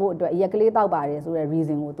ရေးကောင်းဖို့အတွက်အရက်ကလေးတောက်ပါတယ်ဆိုတဲ့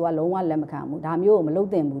reason ကိုသူကလုံးဝလက်မခံဘူးဒါမျိုးကိုမလုပ်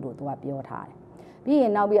သင့်ဘူးလို့သူကပြောထားတယ်ပြီးရ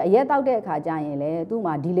င်နောက်ပြီးအရက်တောက်တဲ့အခါကျရင်လည်းသူ့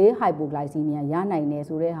မှာ delay hypoglycemia ရနိုင်တယ်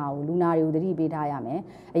ဆိုတဲ့ဟာကိုလူနာတွေကိုသတိပေးထားရမယ်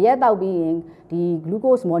အရက်တောက်ပြီးရင်ဒီ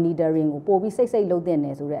glucose monitoring ကိုပို့ပြီးစိတ်လုပ်သင့်တ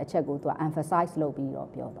ယ်ဆိုတဲ့အချက်ကိုသူက emphasize လုပ်ပြီးတော့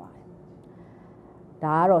ပြောသွားတယ်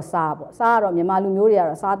ဒါကတော့စားပေါ့စားကတော့မြန်မာလူမျိုးတွေက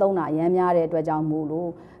တော့စားသုံးတာအများများတဲ့အတွက်ကြောင့်မို့လို့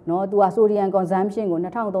နော်သူက sodium consumption ကို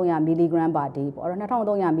2300 mg per day ပေါ့အဲ့တော့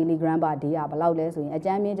2300 mg per day ကဘယ်လောက်လဲဆိုရင်အကြ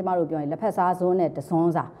မ်းမြင့်ကျမတို့ပြောရင်လက်ဖက်စားစွန်းနဲ့တစွ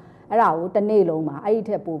န်းစားအဲ့ဒါကိုတစ်နေ့လုံးမှာအဲ့ဒီထ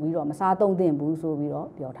က်ပိုပြီးတော့မစားသုံးသင့်ဘူးဆိုပြီးတော့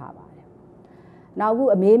ပြောထားပါတယ်။နောက်အခု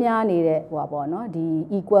အမေးများနေတဲ့ဟိုပါပေါ့နော်ဒီ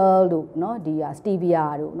equal တို့နော်ဒီ stevia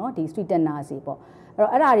တို့နော်ဒီ sweeteners တွေပေါ့အဲ့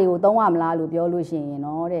တော့အဲ့ဒါတွေကိုသုံးရမလားလို့ပြောလို့ရှိရင်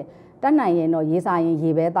တော့တဲ့တက်နိုင်ရင်တော့ရေစာရင်ရေ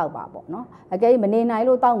ပဲတောက်ပါပေါ့နော်အကယ်မနေနိုင်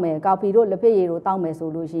လို့တောက်မယ်ကော်ဖီတို့လက်ဖက်ရည်တို့တောက်မယ်ဆို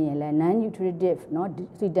လို့ရှိရင်လည်း non nutritive နော်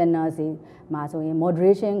sweeteners တွေမှာဆိုရင်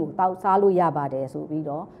moderation ကိုတောက်စားလို့ရပါတယ်ဆိုပြီး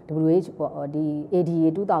တော့ WHO ဒီ ADA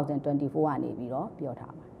 2024ကနေပြီးတော့ပြော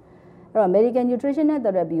ထားပါအဲ့တော့ American Nutritional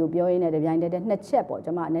Therapy ကိုပြောရင်းနဲ့တပြိုင်တည်းနှစ်ချက်ပေါ့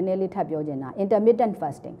ကျွန်မနည်းနည်းလေးထပ်ပြောချင်တာ intermittent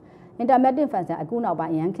fasting အခုနောက်ပို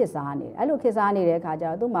င်းအရန်ခေတ်စားနေတယ်အဲ့လိုခေတ်စားနေတဲ့အခါကျ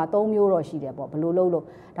တော့သူ့မှာ3မျိုးတော့ရှိတယ်ပေါ့ဘယ်လိုလုပ်လို့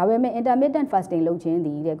ဒါပေမဲ့ intermittent fasting လုပ်ခြင်း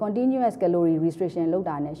ဒီတဲ့ continuous calorie restriction လုပ်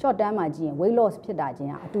တာနဲ့ short term မှာကြည့်ရင် weight loss ဖြစ်တာချင်း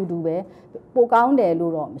ကအတူတူပဲပိုကောင်းတယ်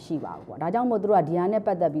လို့တော့မရှိပါဘူးပေါ့ဒါကြောင့်မို့သူတို့ကဒီဟာနဲ့ပ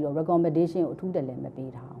တ်သက်ပြီးတော့ recommendation ကိုအထူးတလည်းမ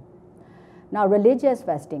ပေးထားဘူးနောက် religious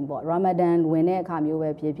fasting ပေါ့ Ramadan ဝင်တဲ့အခါမျိုးပဲ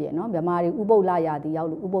ဖြစ်ဖြစ်เนาะမြန်မာတွေဥပုပ်လရာသီရောက်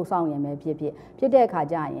လို့ဥပုပ်ဆောင်ရင်ပဲဖြစ်တဲ့အခါ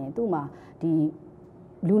ကျရင်သူ့မှာဒီ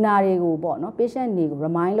လူနာတွေကိုပေါ့เนาะ patient တွေကို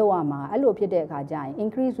remind လုပ်ရမှာအဲ့လိုဖြစ်တဲ့အခါကျရင်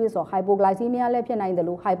increase risk of hypoglycemia လည်းဖြစ်နိုင်တယ်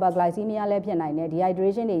လို့ hyperglycemia လည်းဖြစ်နိုင်တယ်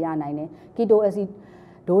dehydration တွေရနိုင်တယ် keto acid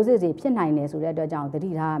doses တွေဖြစ်နိုင်တယ်ဆိုတဲ့အတွက်ကြောင့်သ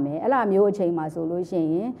တိထားရမယ်အဲ့လိုမျိုးအချိန်မှာဆိုလို့ရှိ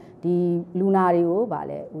ရင်ဒီလူနာတွေကိုဗာ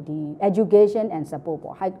လဲဒီ education and support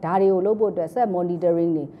ပေါ့ဒါတွေကိုလုပ်ဖို့အတွက် set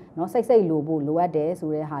monitoring တွေเนาะစိတ်လိုဖို့လိုအပ်တယ်ဆို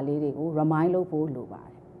တဲ့ဟာလေးတွေကို remind လုပ်ဖို့လိုပါတ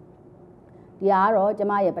ယ်ဒီဟာကတော့ကျ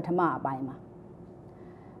မရဲ့ပထမအပိုင်းပါ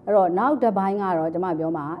အဲ့တော့နောက်တစ်ပိုင်းကတော့ကျမ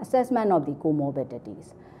ပြောမှာ assessment of the comorbidities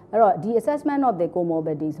အဲ့တော့ဒီ assessment of the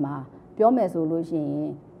comorbidities မှာပြောမယ်ဆိုလို့ရှိရ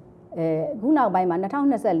င်ခုနောက်ပိုင်းမှာ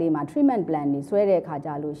2024မှာ treatment plan တွေဆွဲတဲ့အခါကြ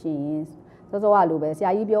လို့ရှိရင်စောစောကလိုပဲဆ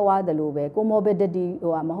ရာကြီးပြောသွားသလိုပဲ comorbidity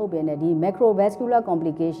ဟိုမဟုတ်ဘဲနဲ့ဒီ macrovascular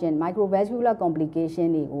complication microvascular complication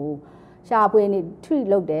တွေကိုရှာဖွေနေ treat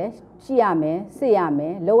လုပ်တယ်ရှိရမယ်စစ်ရမ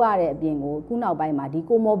ယ်လုပ်ရတဲ့အပြင်ကိုခုနောက်ပိုင်းမှာဒီ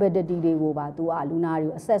comorbidity တွေကိုပါသူကလူနာတွေ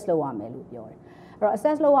ကို assess လုပ်ရမယ်လို့ပြောတယ်အဲ့တော့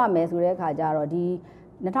assess လုပ်ရမယ်ဆိုတဲ့အခါကျတော့ဒီ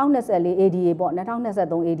2024 ADA ပေါ့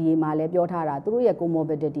2023 ADA မှာလည်းပြောထားတာသူတို့ရဲ့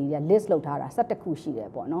comorbidity တွေ list လုပ်ထားတာ17ခုရှိတယ်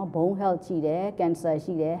ပေါ့နော် bone health ရှိတယ် cancer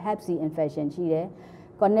ရှိတယ် hep C infection ရှိတယ်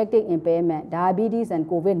cognitive impairment diabetes and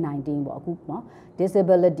covid-19 ပေါ့အခုပေါ့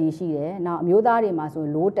disability ရှိတယ်နောက်အမျိုးသားတွေမှာဆို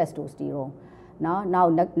low testosterone နော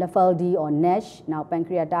က် NAFLD or NASH နောက်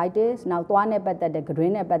pancreatitis နောက်သွားနဲ့ပတ်သက်တဲ့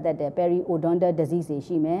green နဲ့ပတ်သက်တဲ့ periodontal disease တွေ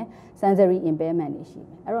ရှိမယ် sensory impairment တွေရှိမ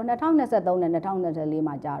ယ်အဲ့တော့2023နဲ့2024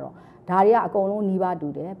မှာကြာတော့ဒါတွေကအကုန်လုံးနှီးပါတူ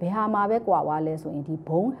တယ်ဘယ်ဟာမှာပဲကွာသွားလဲဆိုရင်ဒီ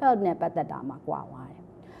bone health နဲ့ပတ်သက်တာမှာကွာသွားတယ်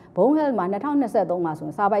bone health မှာ2023မှာဆိုရ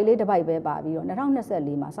င်စာပိုက်လေးတစ်ပိုက်ပဲပါပြီးတော့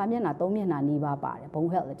2024မှာစာမျက်နှာ3မျက်နှာနှီးပါပါတယ် bone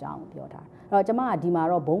health အကြောင်းကိုပြောထားအဲ့တော့ကျွန်မကဒီမှာ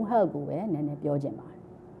တော့ bone health ကိုပဲနည်းနည်းပြောချင်ပါတယ်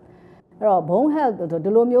အဲ့တော့ bone health ဒီ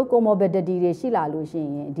လိုမျိုး comorbidity တွေရှိလာလို့ရှိ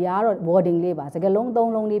ရင်ဒီကတော့ wording လေးပါစကားလုံး3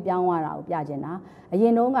လုံးလေးပြောင်းသွားတာကိုပြချင်တာအရ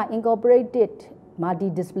င်တုန်းက incorporated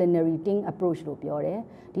multidisciplinary team approach လို့ပြောတယ်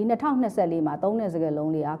ဒီ2024မှာသုံးတဲ့စကား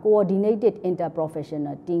လုံးလေးက coordinated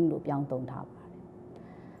interprofessional team လို့ပြောင်းသုံးထားပါတယ်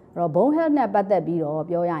bone health နဲ့ပတ်သက်ပြီးတော့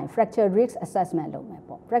ပြောရရင် fracture risk assessment လုပ်မယ်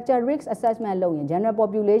ပေါ့ fracture risk assessment လုပ်ရင် general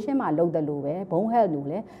population မှာလုပ်တယ်လို့ပဲ bone health လို့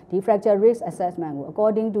လည်းဒီ fracture risk assessment ကို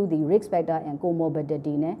according to the risk factor and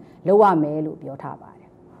comorbidity နဲ့လုပ်ရမယ်လို့ပြောထားပါတယ်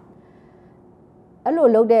အဲ့လို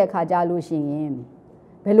လုပ်တဲ့အခါကြလို့ရှိရင်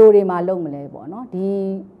ဘယ်လိုတွေမှာလုပ်မလဲပေါ့နော်ဒီ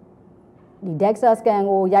DEXA scan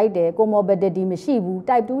ကိုရိုက်တယ် comorbidity မရှိဘူး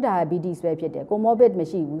type 2 diabetes ပဲဖြစ်တယ် comorbid မ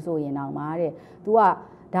ရှိဘူးဆိုရင်တော့မှာတဲ့ तू က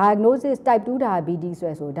diagnosis type 2 diabetes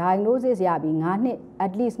ဆို diagnosis ရပြီး9နှစ်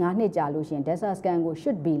at least 9နှစ်ကြာလို့ရှိရင် DEXA scan ကို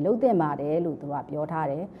should be လုပ်သင့်ပါတယ်လို့သူကပြောထား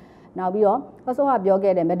တယ်နောက်ပြီးတော့အစောကပြော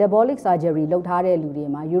ခဲ့တဲ့ metabolic surgery လုပ်ထားတဲ့လူတွေ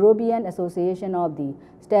မှာ European Association of the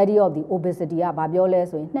Study of the Obesity ကဗာပြောလဲ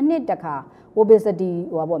ဆိုရင်2နှစ်တခါ obesity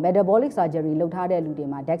ဟိုပါ metabolic surgery လုပ်ထားတဲ့လူတွေ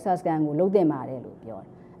မှာ DEXA scan ကိုလုပ်သင့်ပါတယ်လို့ပြောတယ်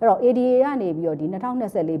အဲ့တော့ ADA ကနေပြီးတော့ဒီ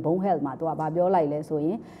2024 bone health မှာသူကဗာပြောလိုက်လဲဆိုရ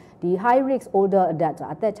င်ဒီ high risk older adult ဆို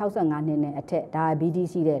တာအသက်65နှစ်နဲ့အထက် diabetes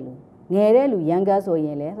ရှိတဲ့လူငယ်တဲ့လူ younger ဆိုရ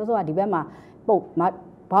င်လည်းစောစောကဒီဘက်မှာပုတ်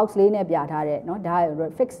box လေးနဲ့ပြထားတဲ့เนาะဒါ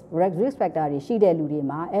fixed risk factor တွေရှိတဲ့လူတွေ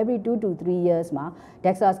မှာ every 2 to 3 years မှာ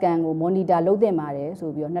DEXA scan ကို monitor လုပ်သင့်ပါတယ်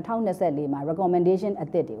ဆိုပြီးတော့2024မှာ recommendation အ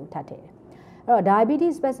သစ်တွေကိုထပ်ထည့်တယ်အဲ့တော့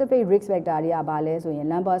diabetes specific risk factor တွေကဘာလဲဆိုရင်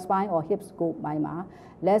lumbar spine or hip scope ဘိုင်းမှာ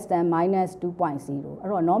less than -2.0 အဲ့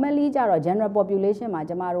တော့ normally ကြတော့ general population မှာ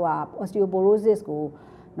ကျမတို့က osteoporosis ကို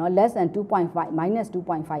နော် less than 2.5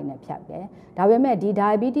 -2.5 နဲ့ဖြတ်တယ်ဒါပေမဲ့ဒီ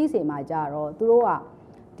diabetes တွေမှာကြတော့သူတို့က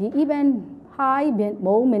ဒီ even high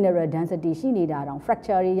bone mineral density ရှိနေတာတောင်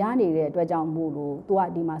fracture တွေရနေတဲ့အတွက်ကြောင့်မို့လို့သူက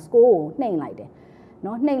ဒီမှာ score ကိုနှိမ့်လိုက်တယ်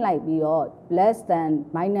နော်နှိမ့်လိုက်ပြီးတော့ less than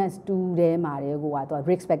 -2 ထဲမှာတဲ့ကိုကသူက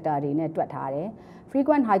risk factor တွေနဲ့တွက်ထားတယ်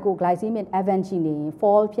frequent hypoglycemic event ရှိနေရင်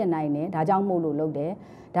fall ဖြစ်နိုင်တယ်ဒါကြောင့်မို့လို့လုပ်တယ်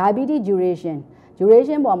diabetes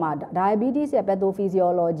duration ပေါ်မှာ diabetes ရဲ့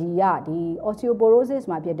pathophysiology ကဒီ osteoporosis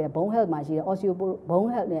မှာဖြစ်တဲ့ bone health မှာရှိတဲ့ bone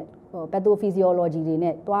health နဲ့ pathophysiology တွေ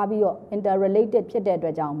နဲ့တွားပြီးတော့ interrelated ဖြစ်တဲ့အတွ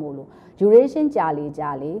က်ကြောင့်မို့လို့ duration ကြာ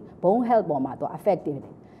လေ bone health ပေါ်မှာသူ affected တ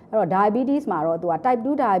ယ်အဲ့တော့ diabetes မှာတော့သူက type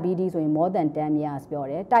 2 diabetes ဆိုရင် more than 10 years ပြော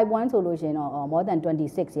တယ် type 1 ဆိုလို့ရှိရင်တော့ more than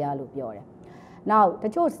 26 years လို့ပြောတယ်နောက်တ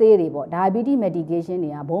ချို့ဆေးတွေပေါ့ diabetes medication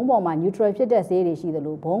တွေကဘုံပေါ်မှာ neutral ဖြစ်တဲ့ဆေးတွေရှိသ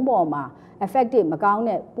လိုဘုံပေါ်မှာ effective မကောင်း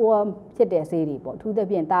တဲ့ poor ဖြစ်တဲ့ဆေးတွေပေါ့အထူးသ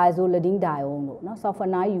ဖြင့် thiazolidine dione တို့နော်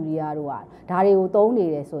sulfonylurea တို့ကဒါတွေကိုသုံးနေ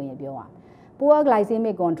တယ်ဆိုရင်ပြောရpoor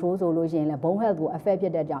glycemic control ဆိုလို့ရှိရင်လည်း bone health ကို affect ဖြ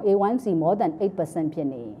စ်တဲ့ကြောင့် A1C more than 8% ဖြစ်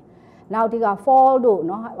နေနောက်ဒီက fall တို့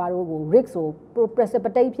เนาะဘာလို့ကို risk ဆို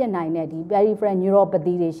precipitate ဖြစ်နိုင်တဲ့ဒီ peripheral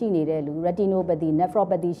neuropathy တွေရှိနေတဲ့လူ retinopathy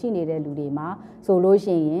nephropathy ရှိနေတဲ့လူတွေမှာဆိုလို့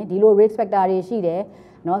ရှိရင်ဒီလို risk factor တွေရှိတယ်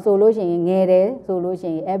เนาะဆိုလို့ရှိရင်ငယ်တယ်ဆိုလို့ရှိ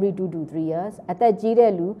ရင် every 2 to 3 years အသက်ကြီး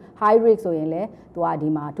တဲ့လူ high risk ဆိုရင်လည်းသူကဒီ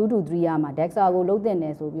မှာ2 to 3 year မှာ DEXA ကိုလုပ်သင့်တ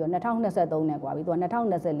ယ်ဆိုပြီးတော့2023နဲ့กว่าပြီးသူက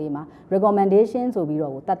2024မှာ recommendation ဆိုပြီး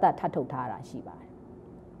တော့ကိုတတ်ထပ်ထုတ်ထားတာရှိပါတယ်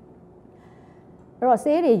အဲ့တော့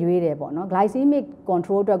ဆေးတွေရွေးတယ်ပေါ့နော် glycemic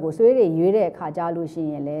control အတွက်ကိုဆေးတွေရွေးတဲ့အခါကြလို့ရှိ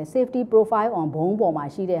ရင်လည်း safety profile on bone ပေါ်မှာ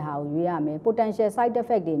ရှိတဲ့ဟာကိုရွေးရမယ် potential side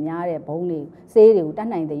effect တွေများတဲ့ bone တွေဆေးတွေကိုတတ်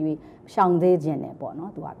နိုင်တဲ့ရွေးရှောင်သေးခြင်းတယ်ပေါ့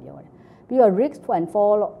နော်သူကပြောတယ်ပြီးတော့ risk and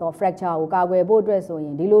fall or fracture ကိုကာကွယ်ဖို့အတွက်ဆိုရ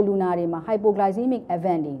င်ဒီလိုလူနာတွေမှာ hypoglycemic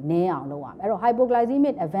event တွေနည်းအောင်လုပ်ရမယ်အဲ့တော့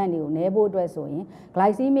hypoglycemic event တွေကိုနည်းဖို့အတွက်ဆိုရင်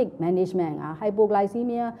glycemic management က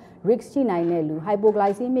hypoglycemia risk ရှိနိုင်တဲ့လူ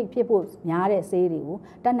hypoglycemic ဖြစ်ဖို့များတဲ့ဆေးတွေကို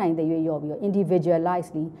တတ်နိုင်တဲ့ရွေးရောပြီးတော့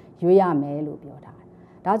individualizedly ရွေးရမယ်လို့ပြောထားတယ်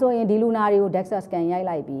ဒါဆိုရင်ဒီလူနာတွေကို DEXA scan ရိုက်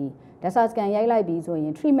လိုက်ပြီး DEXA scan ရိုက်လိုက်ပြီးဆိုရ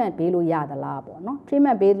င် treatment ပေးလို့ရသလားပေါ့နော်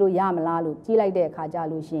treatment ပေးလို့ရမလားလို့ကြည့်လိုက်တဲ့အခါကြ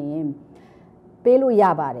လို့ရှိရင်ပေးလို့ရ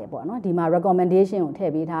ပါတယ်ပေါ့နော်ဒီမှာ recommendation ကိုထ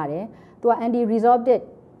ည့်ပေးထားတယ်သူက anti resorptive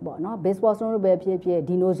ပေါ့နော် bisphosphonates ပဲဖြစ်ဖြစ်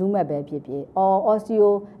denosumab ပဲဖြစ်ဖြစ် or osteo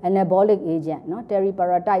anabolic agent နော်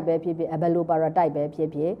teriparatide ပဲဖြစ်ဖြစ် abaloparatide ပဲဖြစ်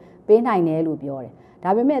ဖြစ်ပေးနိုင်တယ်လို့ပြောတယ်ဒါ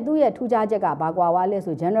ပေမဲ့သူ့ရဲ့ထူးခြားချက်ကဘာကွာဝါလဲ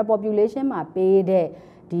ဆို general population မှာပေးတဲ့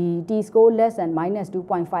ဒီ T score less than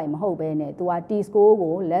 -2.5 မဟုတ်ဘဲနဲ့သူက T score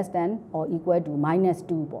ကို less than or equal to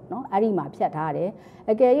 -2 ပေါ့နော်အဲ့ဒီမှာဖြတ်ထားတယ်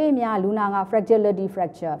အကယ်၍များလူနာက fragility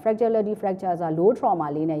fracture ဆိုတာ low trauma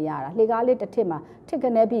လေးနဲ့ရတာလှေကားလေးတစ်ထစ်မှာထစ်က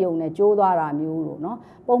နေပြုံနဲ့ကျိုးသွားတာမျိုးလို့နော်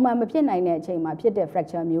ပုံမှန်မဖြစ်နိုင်တဲ့အချိန်မှာဖြစ်တဲ့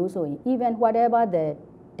fracture မျိုးဆိုရင် even whatever the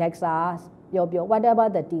DEXA ပြော whatever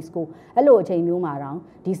the T score အဲ့လိုအချိန်မျိုးမှာတောင်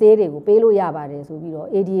ဒီဆေးတွေကိုပေးလို့ရပါတယ်ဆိုပြီးတော့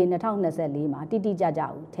ADA 2024မှာတိတိကျကျ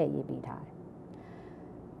ကိုထည့်ရေးပေးထားတယ်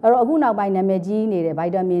အဲ့တော့အခုနောက်ပိုင်းနာမည်ကြီးနေတဲ့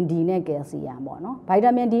vitamin D နဲ့ calcium ပေါ့နော်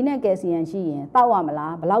vitamin D နဲ့ calcium ရှိရင်တောက်ရမ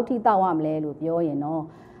လားဘယ်လောက်ထိတောက်ရမလဲလို့ပြောရင်တော့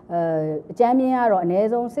အကြမ်းမြင်ကတော့အနည်း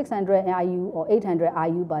ဆုံး600 IU or 800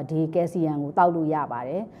 IU per day calcium ကိုတောက်လို့ရပါတ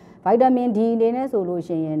ယ် vitamin D အနေနဲ့ဆိုလို့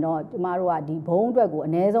ရှိရင်တော့ကျမတို့ကဒီဘုံအတွက်ကိုအ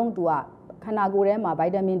နည်းဆုံးသူက ခန္ဓာကိုယ်ထဲမှာ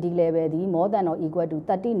vitamin D level ဒီ more than or equal to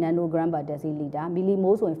 30 nanogram per deciliter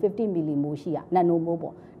millimole ဆိုရင်50 millimole ရှိရ nanomole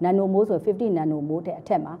ပေါ့ nanomole ဆိုရင်50 nanomole တဲ့အထ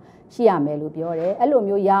က်မှာရှိရမယ်လို့ပြောတယ်အဲ့လို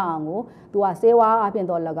မျိုးရအောင်ကိုသူကဆေးဝါးအပြင်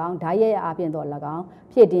တော့၎င်းဓာတ်ရိုက်အပြင်တော့၎င်း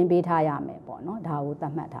ဖြည့်တင်းပေးထားရမယ်ပေါ့နော်ဒါကိုသ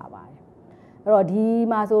တ်မှတ်ထားပါတယ်အဲ့တော့ဒီ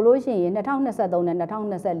မှာဆိုလို့ရှိရင်2023နဲ့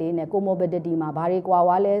2024နဲ့ comorbidity မှာဘာတွေကွာ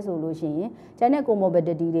ဝါလဲဆိုလို့ရှိရင်ကျန်တဲ့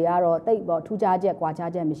comorbidity တွေကတော့တိတ်ပေါ့ထူးခြားချက်ကွာ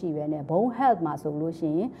ခြားချက်မရှိပဲနဲ့ bone health မှာဆိုလို့ရှိ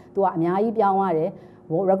ရင်သူကအများကြီးပြောင်းသွားတယ်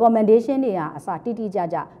recommendation တွေကအစတိတိကျ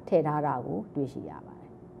ကျထည့်ထားတာကိုတွေ့ရှိရပါတယ်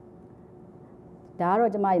ဒါက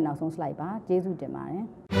တော့ကျွန်မရဲ့နောက်ဆုံး slide ပါကျေးဇူးတင်ပါတယ်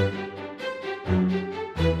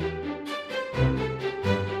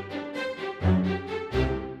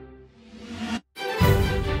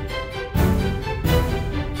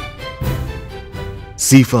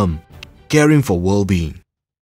Zifam, caring for well-being.